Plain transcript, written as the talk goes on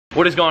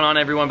What is going on,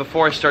 everyone?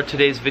 Before I start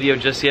today's video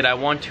just yet, I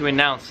want to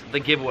announce the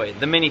giveaway,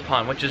 the mini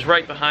pond, which is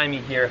right behind me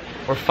here.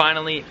 We're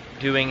finally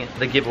doing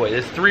the giveaway.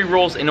 There's 3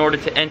 rules in order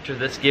to enter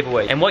this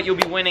giveaway. And what you'll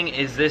be winning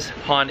is this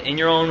pond in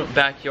your own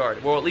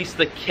backyard, or at least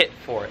the kit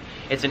for it.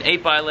 It's an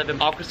 8x11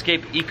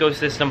 Aquascape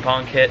Ecosystem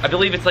Pond Kit. I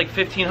believe it's like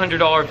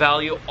 $1,500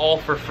 value, all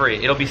for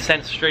free. It'll be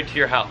sent straight to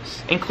your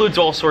house. Includes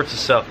all sorts of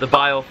stuff. The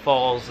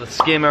biofalls, the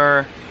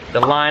skimmer,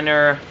 the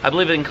liner. I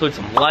believe it includes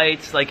some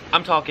lights. Like,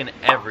 I'm talking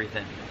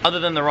everything. Other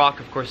than the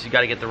rock, of course, you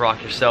gotta get the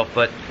rock yourself,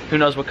 but who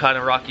knows what kind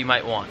of rock you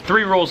might want.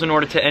 3 rules in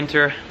order to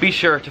enter. Be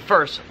sure to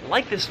first,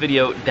 like this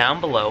video down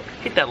below,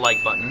 hit that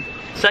like button.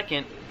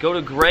 Second, go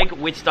to Greg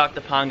Whitstock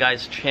the Pond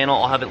Guy's channel.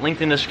 I'll have it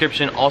linked in the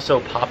description, also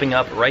popping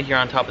up right here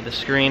on top of the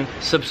screen.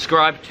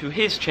 Subscribe to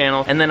his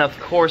channel, and then of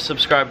course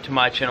subscribe to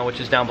my channel, which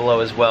is down below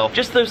as well.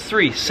 Just those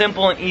 3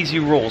 simple and easy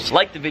rules.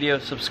 Like the video,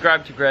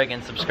 subscribe to Greg,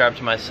 and subscribe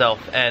to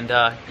myself, and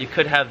you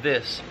could have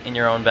this in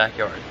your own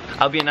backyard.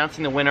 I'll be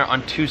announcing the winner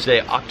on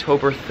Tuesday,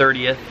 October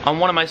 30th, on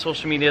one of my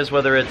social medias,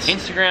 whether it's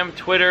Instagram,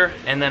 Twitter,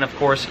 and then of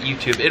course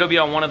YouTube. It'll be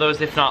on one of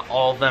those, if not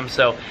all of them,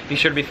 so be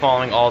sure to be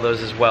following all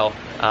those as well.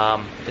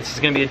 This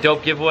is gonna be a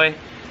dope giveaway.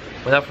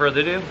 Without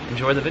further ado,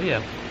 enjoy the video.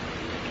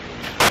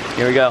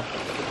 Here we go.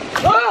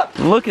 Ah!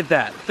 Look at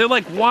that. They're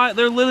like, why?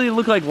 They literally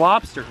look like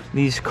lobsters.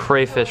 These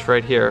crayfish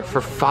right here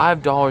for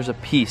 $5 a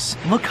piece.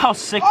 Look how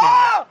sick they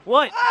are.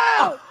 What?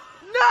 Oh,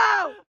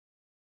 no!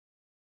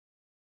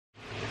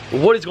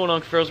 What is going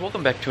on, Cuffaros?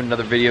 Welcome back to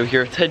another video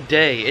here.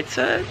 Today, it's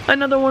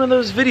another one of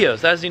those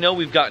videos. As you know,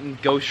 we've gotten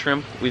ghost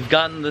shrimp, we've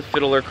gotten the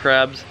fiddler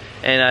crabs,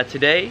 and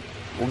today,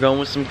 we're going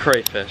with some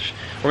crayfish.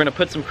 We're gonna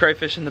put some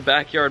crayfish in the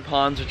backyard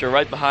ponds, which are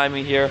right behind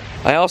me here.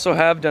 I also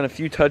have done a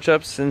few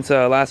touch-ups since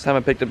last time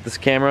I picked up this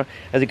camera.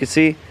 As you can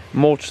see,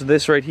 mulched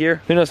this right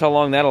here. Who knows how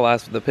long that'll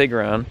last with the pig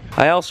around.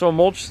 I also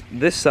mulched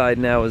this side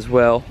now as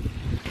well.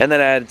 And then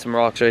I added some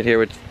rocks right here,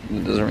 which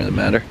doesn't really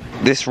matter.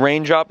 This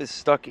raindrop is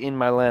stuck in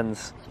my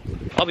lens.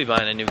 I'll be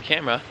buying a new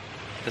camera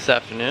this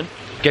afternoon.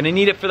 Gonna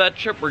need it for that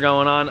trip we're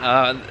going on.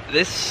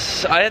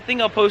 I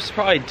think I'll post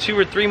probably 2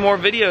 or 3 more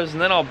videos, and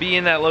then I'll be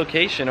in that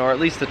location, or at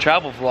least the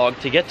travel vlog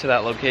to get to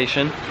that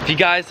location. If you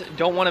guys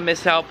don't want to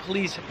miss out,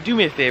 please do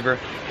me a favor,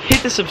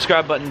 hit the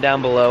subscribe button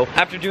down below.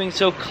 After doing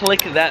so,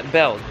 click that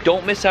bell.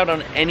 Don't miss out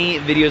on any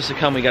videos to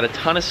come. We got a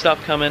ton of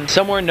stuff coming,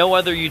 somewhere no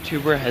other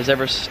YouTuber has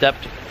ever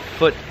stepped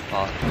foot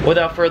on.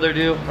 Without further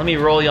ado, let me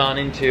roll you on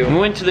into, we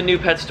went to the new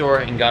pet store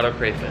and got our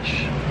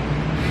crayfish.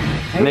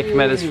 Nick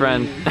met his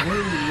friend.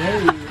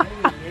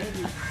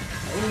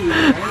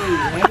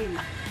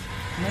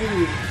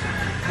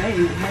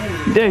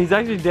 Yeah, he's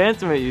actually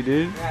dancing with you,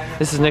 dude.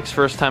 This is Nick's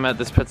first time at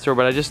this pet store,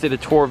 but I just did a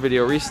tour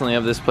video recently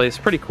of this place.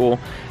 Pretty cool.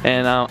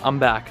 And I'm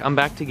back. I'm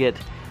back to get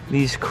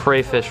these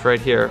crayfish right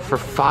here for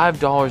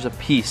 $5 a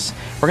piece.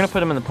 We're gonna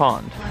put them in the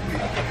pond.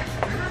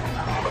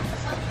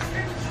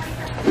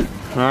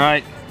 All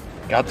right,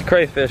 got the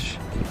crayfish.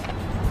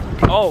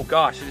 Oh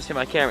gosh, I just hit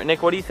my camera.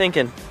 Nick, what are you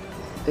thinking?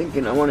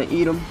 Thinking I want to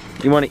eat them.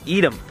 You want to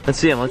eat them? Let's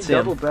see them. Let's see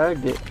them. Double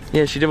bagged it.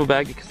 Yeah, she double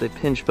bagged it because they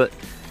pinched, but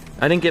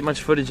I didn't get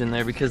much footage in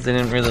there because they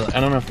didn't really. I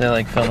don't know if they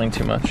like filming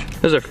too much.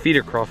 Those are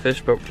feeder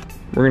crawfish, but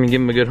we're gonna give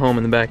them a good home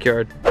in the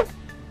backyard.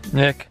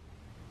 Nick.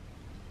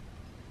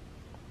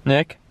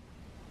 Nick.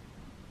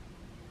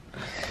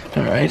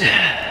 All right.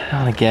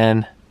 Not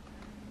again.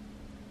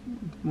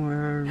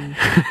 We're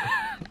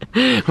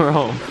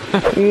home.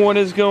 What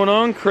is going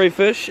on,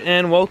 crayfish?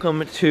 And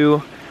welcome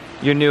to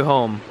your new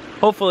home.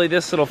 Hopefully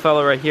this little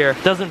fella right here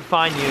doesn't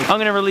find you. I'm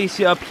gonna release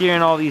you up here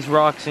in all these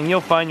rocks, and you'll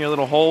find your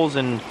little holes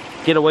and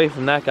get away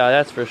from that guy,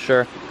 that's for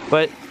sure.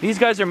 But these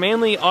guys are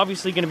mainly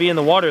obviously gonna be in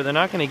the water. They're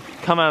not gonna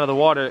come out of the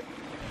water,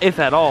 if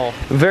at all.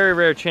 Very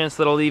rare chance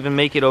that they'll even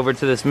make it over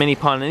to this mini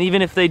pond. And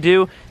even if they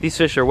do, these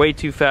fish are way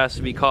too fast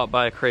to be caught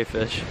by a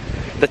crayfish.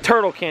 The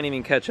turtle can't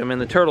even catch them, and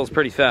the turtle's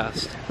pretty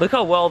fast. Look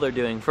how well they're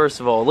doing,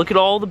 first of all. Look at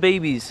all the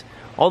babies.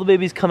 All the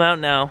babies come out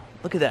now.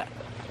 Look at that.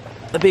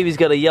 The baby's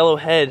got a yellow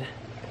head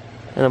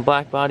and a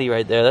black body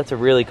right there. That's a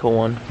really cool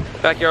one.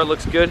 Backyard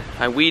looks good.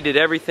 I weeded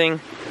everything.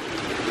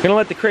 Gonna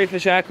let the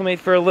crayfish acclimate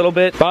for a little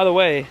bit. By the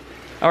way,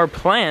 our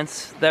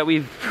plants that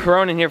we've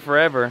grown in here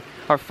forever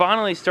are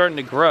finally starting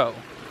to grow.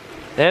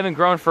 They haven't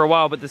grown for a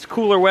while, but this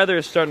cooler weather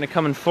is starting to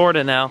come in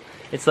Florida now.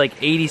 It's like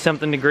 80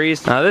 something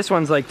degrees. This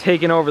one's like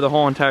taking over the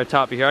whole entire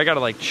top of here. I gotta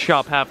like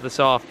chop half this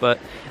off, but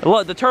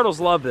the turtles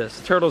love this.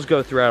 The turtles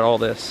go throughout all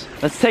this.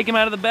 Let's take them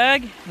out of the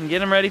bag and get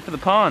them ready for the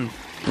pond.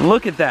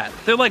 Look at that.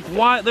 They're like,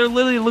 why? They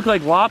literally look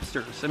like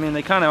lobsters. I mean,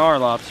 they kind of are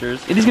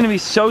lobsters. It is gonna be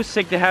so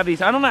sick to have these.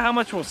 I don't know how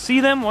much we'll see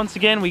them. Once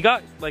again, we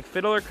got like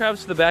fiddler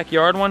crabs to the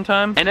backyard one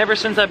time, and ever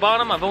since I bought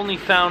them, I've only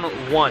found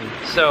 1.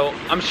 So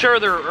I'm sure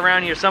they're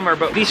around here somewhere,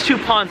 but these 2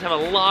 ponds have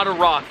a lot of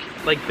rock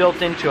like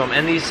built into them,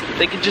 and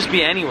they could just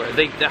be anywhere.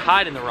 They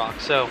hide in the rock,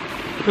 so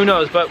who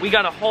knows. But we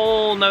got a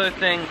whole nother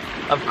thing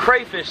of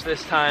crayfish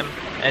this time,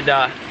 and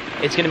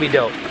it's gonna be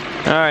dope.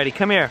 Alrighty,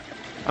 come here.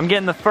 I'm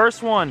getting the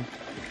first one.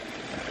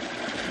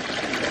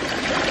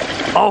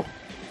 Oh!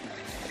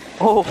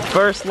 Oh,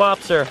 first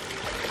lobster.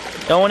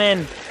 Going in.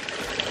 This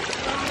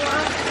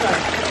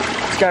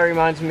guy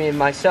reminds me of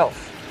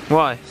myself.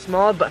 Why?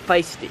 Small but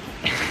feisty.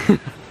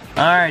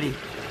 Alrighty,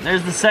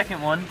 there's the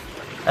second one.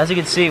 As you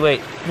can see,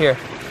 wait, here.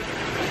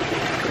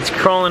 It's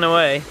crawling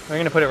away. We're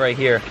gonna put it right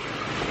here.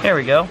 There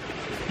we go.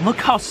 Look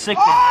how sick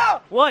that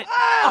is. What?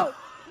 Oh!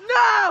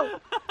 No!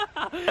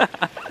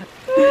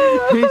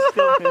 He's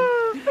still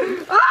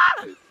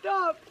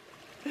Stop!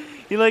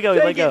 You let go, you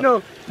let go.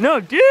 No. No,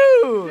 dude!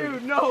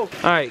 Dude, no.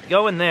 Alright,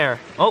 go in there.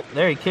 Oh,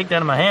 there he kicked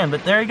out of my hand,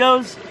 but there he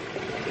goes.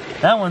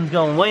 That one's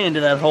going way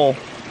into that hole.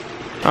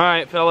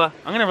 Alright, fella,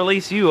 I'm gonna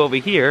release you over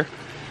here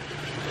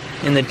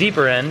in the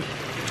deeper end.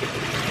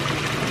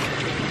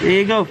 There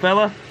you go,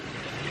 fella.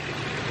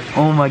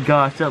 Oh my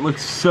gosh, that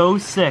looks so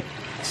sick.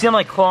 See him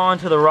like claw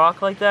into the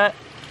rock like that?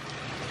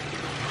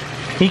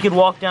 He could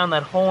walk down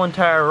that whole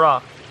entire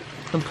rock,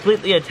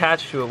 completely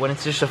attached to it when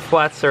it's just a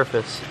flat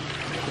surface.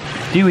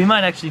 Dude, we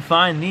might actually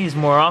find these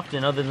more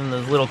often other than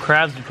those little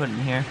crabs we put in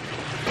here.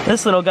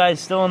 This little guy is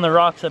still in the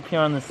rocks up here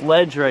on this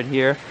ledge right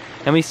here,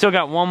 and we still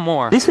got one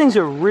more. These things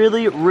are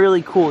really,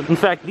 really cool. In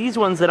fact, these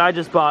ones that I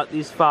just bought,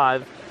 these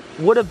 5,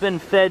 would have been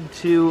fed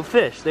to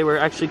fish. They were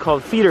actually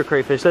called feeder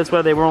crayfish. That's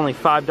why they were only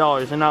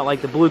 $5 and not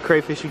like the blue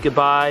crayfish you could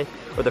buy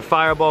or the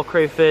fireball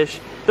crayfish.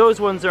 Those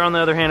ones are, on the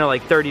other hand, are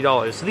like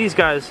 $30. So these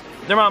guys,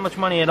 they're not much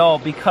money at all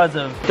because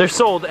of, they're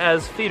sold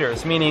as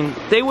feeders, meaning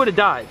they would have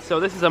died. So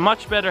this is a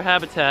much better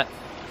habitat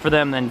for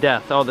them than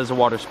death. Oh, there's a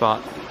water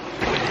spot.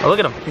 Oh, look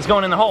at him. He's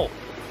going in the hole.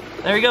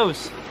 There he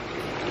goes.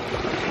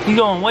 He's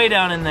going way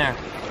down in there.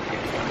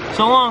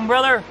 So long,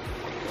 brother.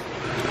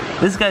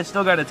 This guy's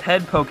still got his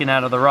head poking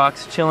out of the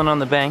rocks, chilling on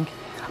the bank.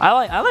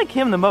 I like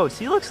him the most.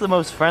 He looks the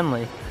most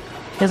friendly.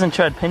 He hasn't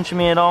tried pinching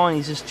me at all, and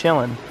he's just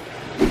chilling.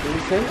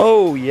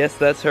 Oh, yes,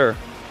 that's her.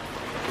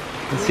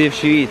 Let's see if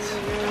she eats.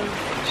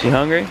 Is she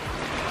hungry?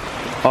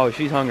 Oh,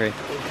 she's hungry.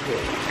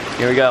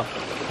 Here we go.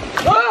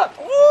 Ah!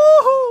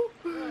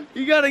 Woo!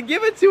 You gotta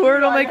give it to her.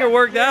 Don't make her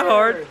work that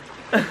hard.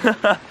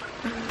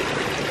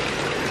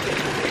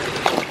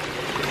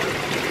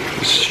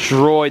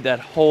 Destroyed that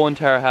whole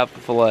entire half the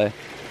fillet.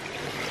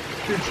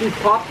 Dude, she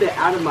popped it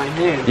out of my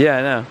hand. Yeah,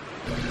 I know.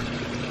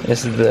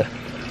 This is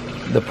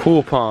the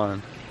pool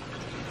pond.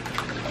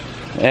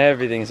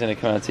 Everything's gonna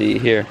come out to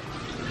eat here.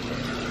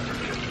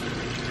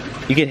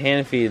 You can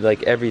hand feed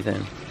like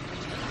everything.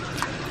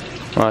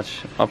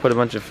 Watch, I'll put a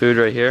bunch of food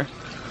right here.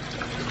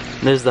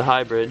 There's the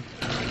hybrid.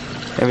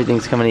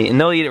 Everything's coming to eat, and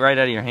they'll eat it right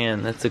out of your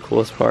hand. That's the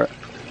coolest part.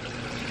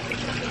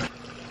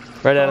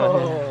 Right out of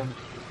my hand.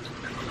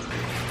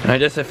 Alright,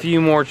 just a few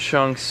more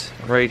chunks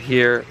right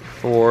here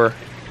for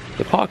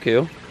the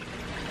pacu.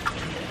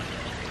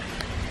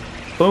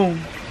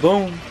 Boom,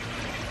 boom,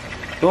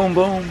 boom,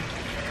 boom.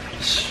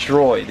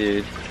 Destroy,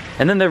 dude.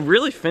 And then they're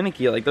really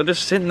finicky. Like, they'll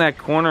just sit in that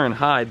corner and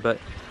hide, but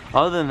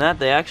other than that,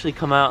 they actually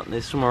come out and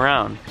they swim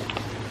around.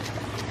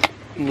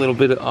 A little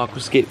bit of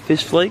aquascape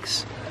fish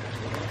flakes.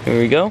 Here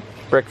we go.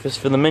 Breakfast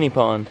for the mini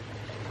pond.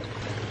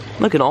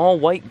 Look, an all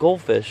white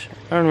goldfish.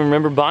 I don't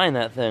remember buying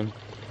that thing.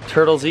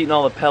 Turtles eating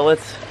all the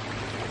pellets.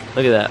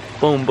 Look at that.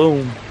 Boom,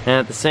 boom. And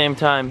at the same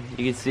time,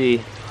 you can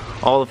see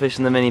all the fish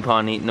in the mini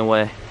pond eating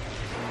away.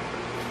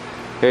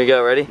 Here you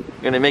go, ready?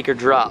 We're gonna make her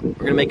drop. We're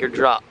gonna make her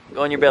drop.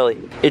 Go on your belly.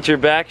 Hit your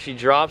back, she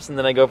drops, and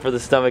then I go for the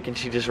stomach and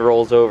she just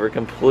rolls over,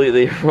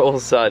 completely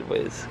rolls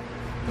sideways.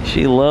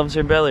 She loves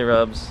her belly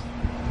rubs.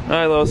 All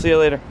right, Lo, see you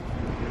later.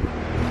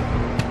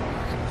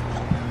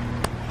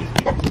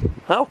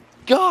 Oh,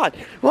 God,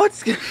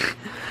 what's,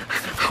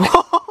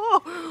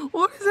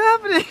 what is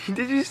happening?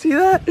 Did you see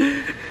that?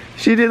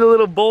 She did a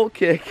little bowl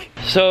kick.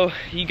 So,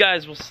 you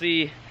guys will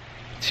see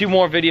 2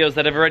 more videos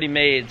that I've already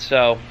made,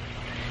 so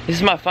this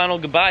is my final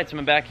goodbye to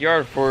my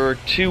backyard for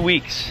 2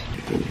 weeks.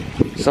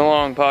 So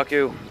long,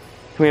 Pacu.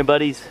 Come here,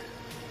 buddies.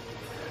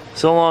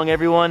 So long,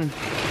 everyone.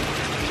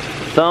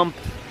 Thump,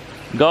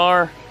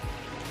 Gar,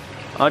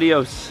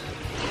 adios.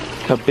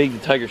 Look how big the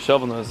tiger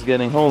shovel nose is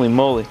getting. Holy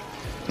moly.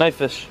 Night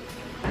fish.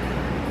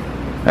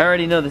 I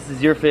already know this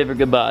is your favorite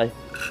goodbye.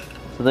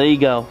 So there you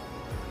go.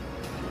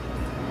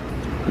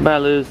 Goodbye,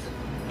 Luz.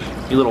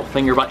 You little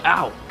finger bite.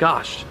 Ow,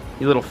 gosh.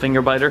 You little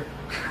finger biter.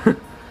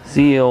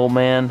 See you, old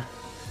man.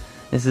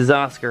 This is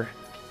Oscar.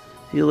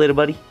 See you later,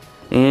 buddy.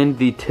 And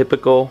the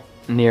typical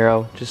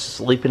Nero, just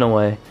sleeping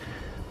away.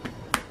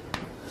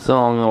 So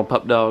long, little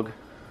pup dog.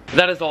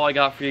 That is all I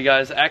got for you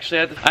guys.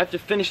 Actually, I have to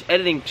finish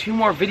editing 2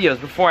 more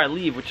videos before I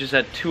leave, which is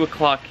at 2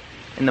 o'clock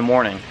in the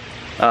morning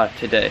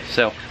today.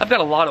 So I've got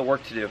a lot of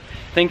work to do.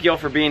 Thank you all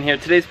for being here.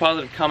 Today's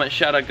positive comment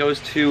shout out goes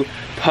to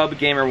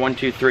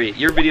PubGamer123.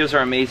 Your videos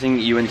are amazing.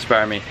 You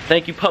inspire me.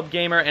 Thank you,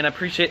 PubGamer, and I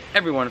appreciate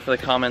everyone for the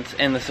comments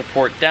and the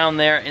support down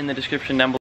there in the description down below.